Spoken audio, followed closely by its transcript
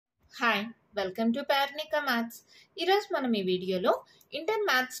Hi welcome to పార్నికా maths. ఈరోజు మనం ఈ వీడియోలో ఇంటర్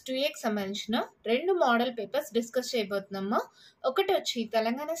మ్యాథ్స్ 2Aకి సంబంధించిన రెండు మోడల్ పేపర్స్ డిస్కస్ చేయబోతున్నాము. ఒకటి వచ్చి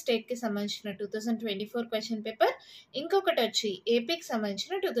తెలంగాణ స్టేట్కి సంబంధించిన 2024 క్వశ్చన్ పేపర్, ఇంకొకటి వచ్చి ఏపీకి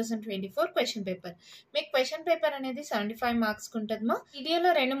సంబంధించిన 2024 క్వశ్చన్ పేపర్. మీకు క్వశ్చన్ పేపర్ అనేది 75 మార్క్స్కి ఉంటుందమ్మా.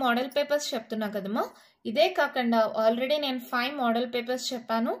 వీడియోలో రెండు మోడల్ పేపర్స్ చెప్తున్నా కదమ్మా. ఇదే కాకుండా ఆల్రెడీ నేను 5 మోడల్ పేపర్స్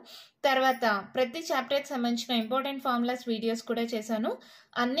చెప్పాను. తర్వాత ప్రతి చాప్టర్కి సంబంధించిన ఇంపార్టెంట్ ఫార్ములాస్ వీడియోస్ కూడా చేశాను.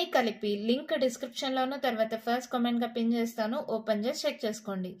 అన్నీ కలిపి లింక్ డిస్క్రిప్షన్లోను తర్వాత ఫస్ట్ కామెంట్గా పిన్ చేస్తాను, ఓపెన్ చేసి చెక్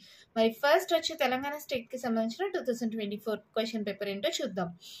చేసుకోండి. మరి ఫస్ట్ వచ్చి తెలంగాణ స్టేట్కి సంబంధించిన 2024 క్వశ్చన్ పేపర్ ఏంటో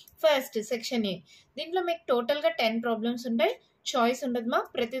చూద్దాం. ఫస్ట్ సెక్షన్ ఏ. దీంట్లో మీకు టోటల్గా 10 ప్రాబ్లమ్స్ ఉంటాయి. చాయిస్ ఉండదుమా,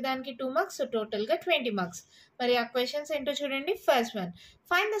 ప్రతిదానికి 2 మార్క్స్, సో టోటల్గా 20 మార్క్స్. మరి ఆ క్వశ్చన్స్ ఏంటో చూడండి. First one,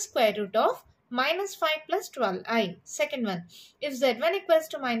 find the square root of -5 plus 12i. Second one, if z1 equals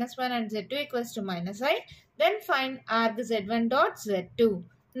to -1 and z2 equals to -i, then find arg z1 dot z2.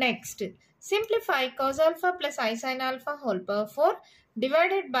 Next, simplify cos alpha plus I sin alpha whole power 4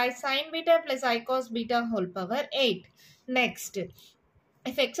 divided by sin beta plus I cos beta whole power 8. Next,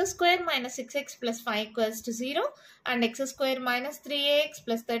 if x square minus 6x plus 5 equals to 0 and x square minus 3ax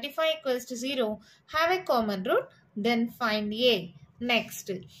plus 35 equals to 0 have a common root, then find a. Next,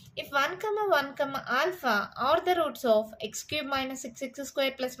 if 1, 1, alpha are the roots of x cube minus 6x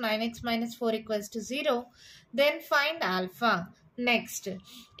square plus 9x minus 4 equals to 0, then find alpha. Next,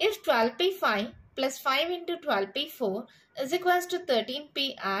 if 12p5 plus 5 into 12p4 is equals to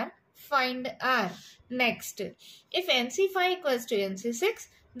 13pr, find r. Next, if nc5 equals to nc6,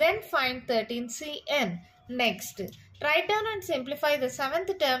 then find 13cn. Next, write down and simplify the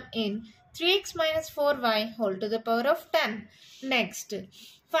 7th term in 3x minus 4y whole to the power of 10. Next,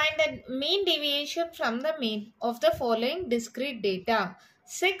 find the mean deviation from the mean of the following discrete data: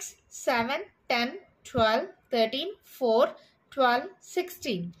 6, 7, 10, 12, 13, 4, 12,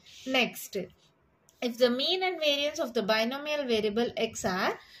 16. Next, if the mean and variance of the binomial variable x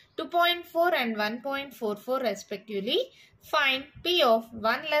are 2.4 and 1.44 respectively, find p of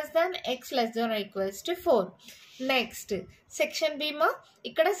 1 less than x less than or equals to 4. Next section B మా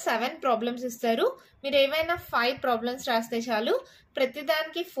ఇక్కడ 7 problems ఇస్తారు. మీరు ఏవైనా 5 problems రాస్తే చాలు.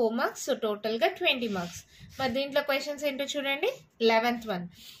 ప్రతిదానికి 4 marks, so టోటల్గా 20 marks. మరి దీంట్లో క్వశ్చన్స్ ఏంటో చూడండి. 11th one,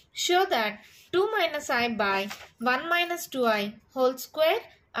 show that 2 minus I by 1 minus 2i whole square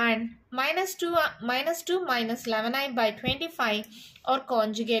and -2 minus 11i by 25 are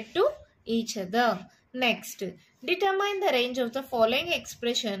conjugate to each other. Next, determine the range of the following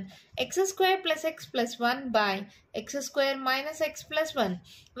expression: x square plus x plus 1 by x square minus x plus 1,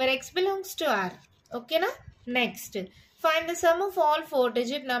 where x belongs to R. Okay na? Next, find the sum of all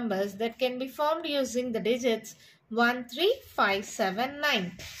 4-digit numbers that can be formed using the digits 1, 3, 5, 7, 9.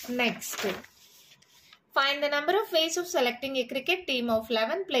 Next, find the number of ways of selecting a cricket team of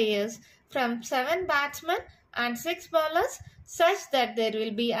 11 players from 7 batsmen and 6 bowlers such that there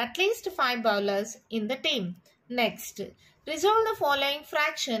will be at least 5 bowlers in the team. Next, resolve the following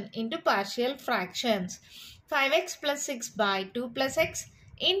fraction into partial fractions: 5x plus 6 by 2 plus x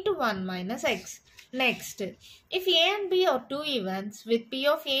into 1 minus x. Next, if a and b are two events with p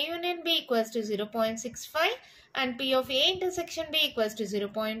of a union b equals to 0.65 and p of a intersection b equals to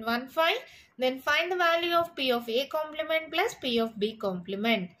 0.15, then find the value of p of a complement plus p of b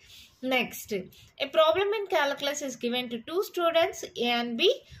complement. Next, a problem in calculus is given to two students A and B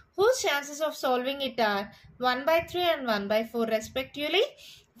whose chances of solving it are 1 by 3 and 1 by 4 respectively.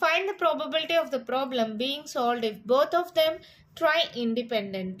 Find the probability of the problem being solved if both of them try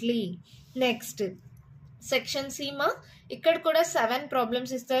independently. Next, section Seema ఇక్కడ కూడా 7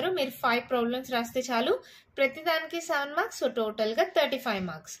 problems ఇస్తారు. మీరు 5 problems రాస్తే చాలు. ప్రతిదానికి 7 marks, so టోటల్గా 35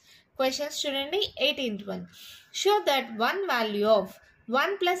 marks. Questions చూడండి. 18th one, show that one value of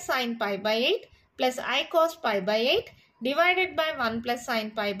 1 plus sin pi by 8 plus I cos pi by 8 divided by 1 plus sin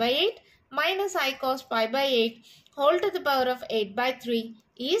pi by 8 minus I cos pi by 8 whole to the power of 8 by 3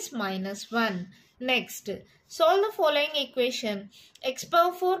 is -1. Next, solve the following equation: x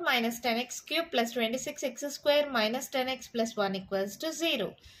power 4 minus 10x cube plus 26x square minus 10x plus 1 equals to 0.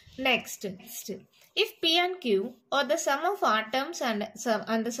 Next, if p and q are the sum of odd terms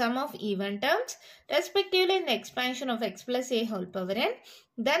and the sum of even terms respectively in the expansion of x plus a whole power n,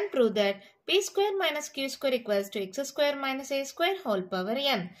 then prove that p square minus q square equals to x square minus a square whole power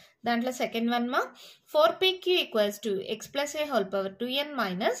n. దాంట్లో second one మా 4pq equals to x plus a whole power 2n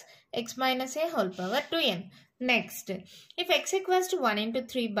minus x minus a whole power 2n. Next, if x equals to 1 into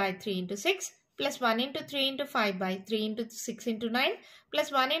 3 by 3 into 6 plus 1 into 3 into 5 by 3 into 6 into 9 plus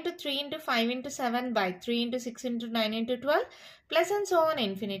 1 into 3 into 5 into 7 by 3 into 6 into 9 into 12 plus and so on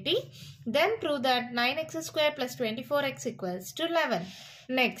infinity, then prove that 9x square plus 24x equals to 11.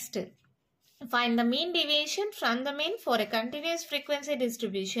 Next, find the mean deviation from the mean for a continuous frequency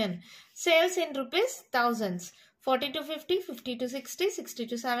distribution. Sales in rupees, thousands. 40 to 50, 50 to 60, 60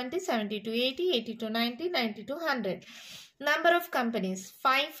 to 70, 70 to 80, 80 to 90, 90 to 100. Number of companies,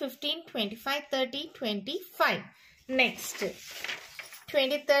 5, 15, 25, 30, 25. Next,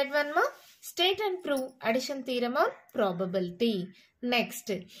 23rd one more. State and prove addition theorem or probability. Next,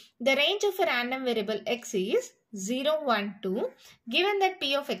 the range of a random variable x is 0, 1, 2. Given that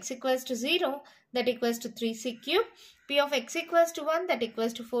p of x equals to 0, that equals to 3c cube, p of x equals to 1, that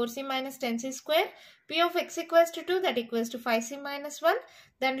equals to 4c minus 10c square, p of x equals to 2, that equals to 5c minus 1.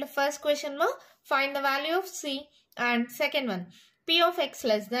 Then the first question more, find the value of c, and second one, p of x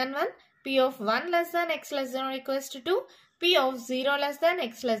less than 1, p of 1 less than x less than or equals to 2, p of 0 less than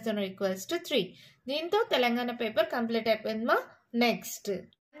x less than or equals to 3. దీంతో Telangana paper complete అయిపోయింది మా. Next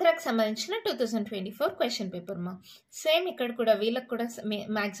ఆంధ్రాకి సంబంధించిన 2024 question paper మా. Same ఇక్కడ కూడా వీళ్ళకి కూడా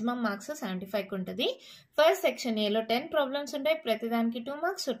మాక్సిమం మార్క్స్ 75కి ఉంటుంది. ఫస్ట్ సెక్షన్ ఏలో 10 ప్రాబ్లమ్స్ ఉంటాయి, ప్రతిదానికి 2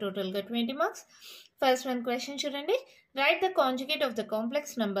 మార్క్స్, సో టోటల్గా 20 మార్క్స్. ఫస్ట్ వన్ క్వశ్చన్ చూడండి. Right the conjugate of the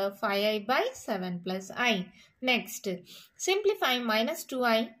complex number 5i by 7 plus i. Next, simplify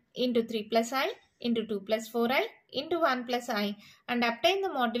 -2i into 3 plus i into 2 plus 4i into 1 plus i and obtain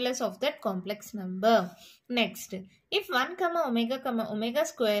the modulus of that complex number. Next, if 1 omega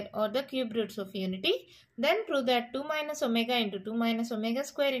square are the cube roots of unity, then prove that 2 minus omega into 2 minus omega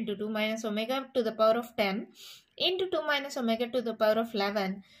square into 2 minus omega to the power of 10 into 2 minus omega to the power of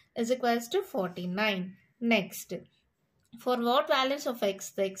 11 is equals to 49. Next, for what values of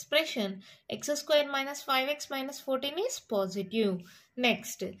x the expression x square minus 5x minus 14 is positive.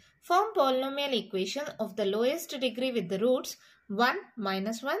 Next, form polynomial equation of the lowest degree with the roots 1,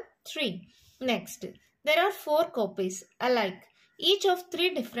 -1, 3. Next, there are 4 copies alike, each of 3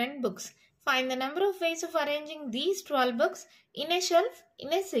 different books. Find the number of ways of arranging these 12 books in a shelf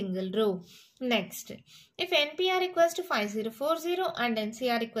in a single row. Next, if NPR equals to 5040 and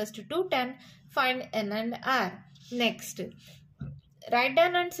NCR equals to 210, find N and R. Next, write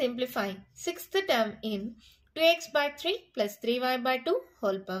down and simplify 6th term in 2x by 3 plus 3y by 2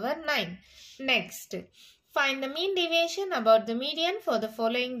 whole power 9. Next, find the mean deviation about the median for the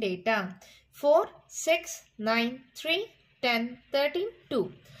following data: 4, 6, 9, 3, 10, 13, 2.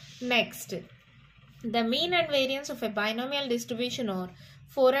 Next, the mean and variance of a binomial distribution are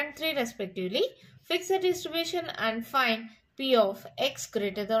 4 and 3 respectively. Fix the distribution and find p of x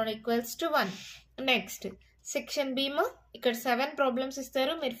greater than or equals to 1. Next, section B మా ఇక్కడ 7 problems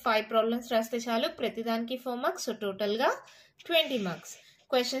ఇస్తారు, మీరు 5 problems రాస్తే చాలు, ప్రతిదానికి 4 marks, so టోటల్గా 20 marks.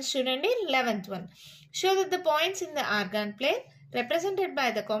 Questions చూడండి. 11th one, show that the points in the argand plane represented by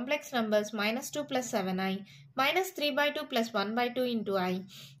the complex numbers -2 plus 7i, -3 by 2 plus 1 by 2 into i,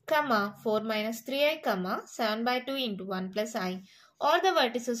 4 minus 3i, 7 by 2 into 1 plus i are the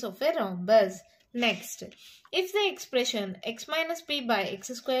vertices of a rhombus. Next, if the expression x minus p by x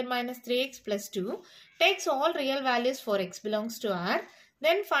square minus 3x plus 2 takes all real values for x belongs to R,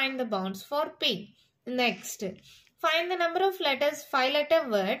 then find the bounds for p. Next, find the number of letters 5-letter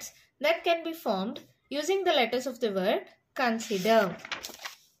words that can be formed using the letters of the word consider.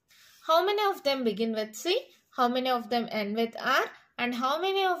 How many of them begin with C, how many of them end with R, and how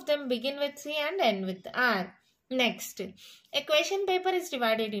many of them begin with C and end with R. Next, a question paper is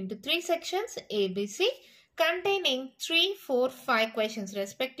divided into 3 sections A, B, C containing 3, 4, 5 questions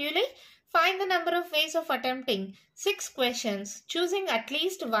respectively. Find the number of ways of attempting 6 questions, choosing at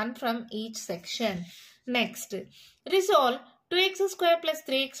least one from each section. Next, resolve 2x square plus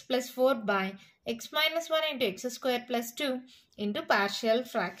 3x plus 4 by x minus 1 into x square plus 2 into partial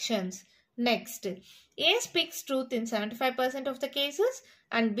fractions. Next, A speaks truth in 75% of the cases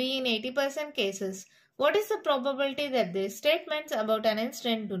and B in 80% cases. What is the probability that these statements about an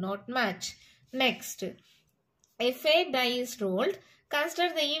incident do not match? Next, if a die is rolled, consider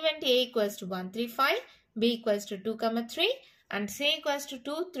the event A equals to 1, 3, 5, B equals to 2, 3 and C equals to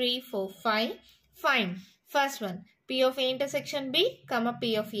 2, 3, 4, 5. Find first one, P of A intersection B,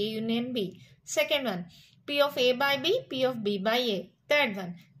 P of A union B. Second one, P of A by B, P of B by A. Third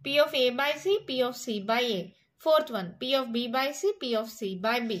one, P of A by C, P of C by A. Fourth one, P of B by C, P of C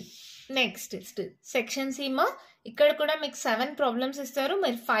by B. Next section C మా ఇక్కడ కూడా మీకు 7 problems ఇస్తారు,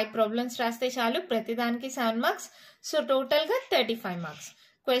 మీరు 5 problems రాస్తే చాలు, ప్రతిదానికి 7 marks, so టోటల్గా 35 మార్క్స్.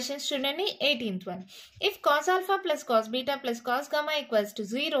 క్వశ్చన్స్ చూడండి. 18th one, if cos alpha plus cos beta plus cos gamma equals to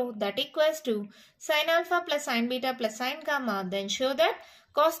 0, that equals to sin alpha plus sin beta plus sin gamma, then show that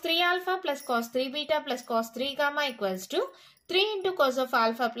cos 3 alpha plus cos 3 beta plus cos 3 gamma equals to 3 into cos of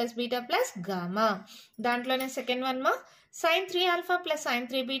alpha plus beta plus gamma. దాంట్లోనే second one మా sin 3 alpha plus sin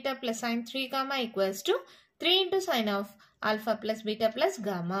 3 beta plus sin 3 gamma equals to 3 into sin of alpha plus beta plus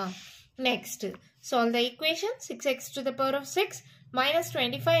gamma. Next, solve the equation 6x to the power of 6 minus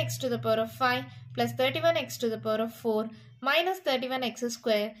 25x to the power of 5 plus 31x to the power of 4 minus 31x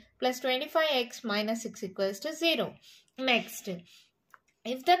square plus 25x minus 6 equals to 0. Next,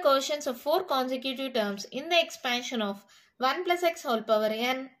 if the quotients of 4 consecutive terms in the expansion of 1 plus x whole power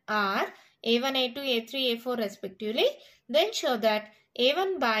n are a1, a2, a3, a4 respectively, then show that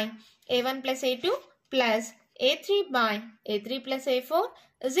a1 by a1 plus a2 plus a3 by a3 plus a4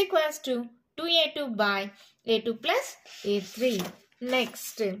 is equals to 2a2 by a2 plus a3.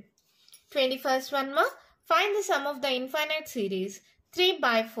 Next, 21st one more. Find the sum of the infinite series 3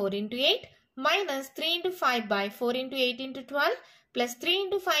 by 4 into 8 minus 3 into 5 by 4 into 8 into 12 plus 3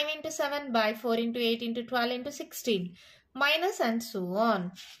 into 5 into 7 by 4 into 8 into 12 into 16 minus and so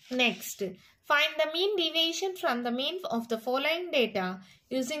on. Next, find the mean deviation from the mean of the following data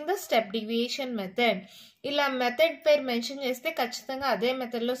using the step deviation method. ఇలా method పేరు mention చేస్తే ఖచ్చితంగా అదే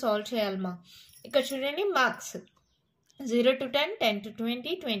మెథడ్లో solve చేయాలమ్మా. ఇక్కడ చూడండి marks 0 to 10, 10 to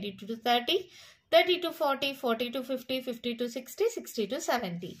 20, 20 to 30, 30 to 40, 40 to 50, 50 to 60, 60 to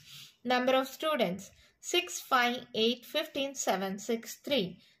 70. Number of students 6, 5, 8, 15, 7, 6,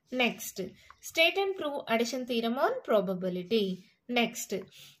 3. Next, state and prove addition theorem on probability. Next,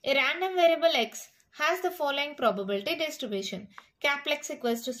 a random variable x has the following probability distribution. Capital X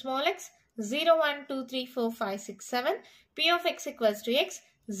equals to small x, 0, 1, 2, 3, 4, 5, 6, 7. P of x equals to x,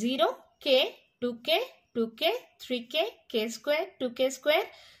 0, k, 2k, 2k, 3k, k square, 2k square,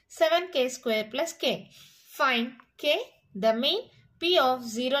 7k square plus k. Find k, the mean, p of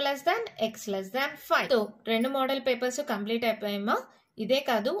 0 less than x less than 5. So, రెండు model papers complete అయిపోయామా. ఇదే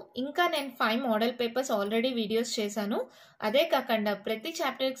కాదు ఇంకా నేను 5 model papers already videos చేశాను. అదే కాకుండా ప్రతి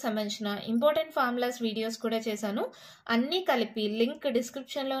చాప్టర్కి సంబంధించిన ఇంపార్టెంట్ ఫార్ములాస్ వీడియోస్ కూడా చేశాను. అన్నీ కలిపి లింక్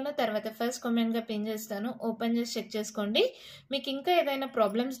డిస్క్రిప్షన్లోనూ తర్వాత ఫస్ట్ కామెంట్గా పిన్ చేస్తాను. ఓపెన్ చేసి చెక్ చేసుకోండి. మీకు ఇంకా ఏదైనా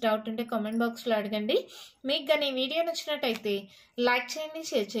ప్రాబ్లమ్స్ డౌట్ ఉంటే కామెంట్ బాక్స్లో అడగండి. మీకు కానీ ఈ వీడియో నచ్చినట్టయితే లైక్ చేయండి,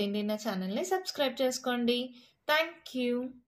 షేర్ చేయండి, నా ఛానల్ని సబ్స్క్రైబ్ చేసుకోండి. Thank you.